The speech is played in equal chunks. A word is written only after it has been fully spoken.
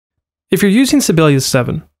If you're using Sibelius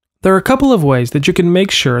 7, there are a couple of ways that you can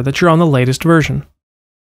make sure that you're on the latest version.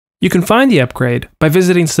 You can find the upgrade by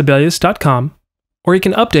visiting Sibelius.com, or you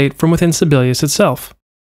can update from within Sibelius itself.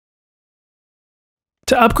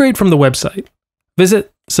 To upgrade from the website,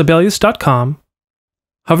 visit Sibelius.com,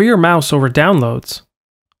 hover your mouse over Downloads,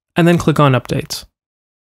 and then click on Updates.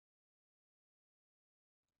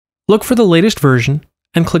 Look for the latest version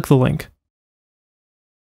and click the link.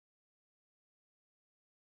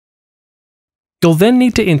 You'll then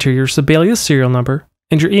need to enter your Sibelius serial number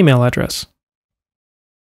and your email address.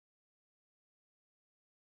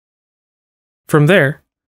 From there,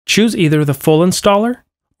 choose either the full installer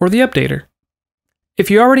or the updater. If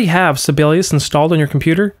you already have Sibelius installed on your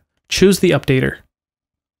computer, choose the updater.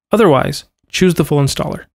 Otherwise, choose the full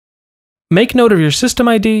installer. Make note of your system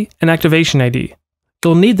ID and activation ID.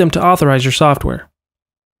 You'll need them to authorize your software.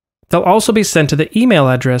 They'll also be sent to the email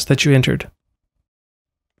address that you entered.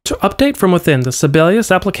 To update from within the Sibelius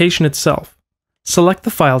application itself, select the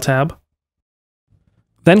File tab,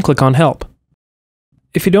 then click on Help.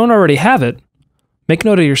 If you don't already have it, make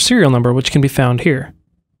note of your serial number, which can be found here,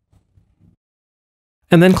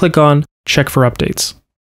 and then click on Check for Updates.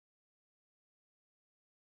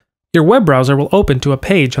 Your web browser will open to a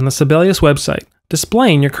page on the Sibelius website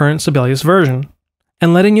displaying your current Sibelius version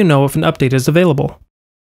and letting you know if an update is available.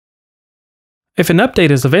 If an update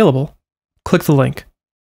is available, click the link.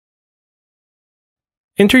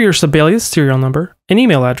 Enter your Sibelius serial number and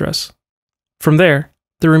email address. From there,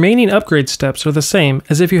 the remaining upgrade steps are the same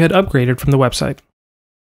as if you had upgraded from the website.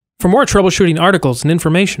 For more troubleshooting articles and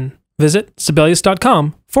information, visit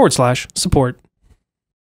Sibelius.com/support.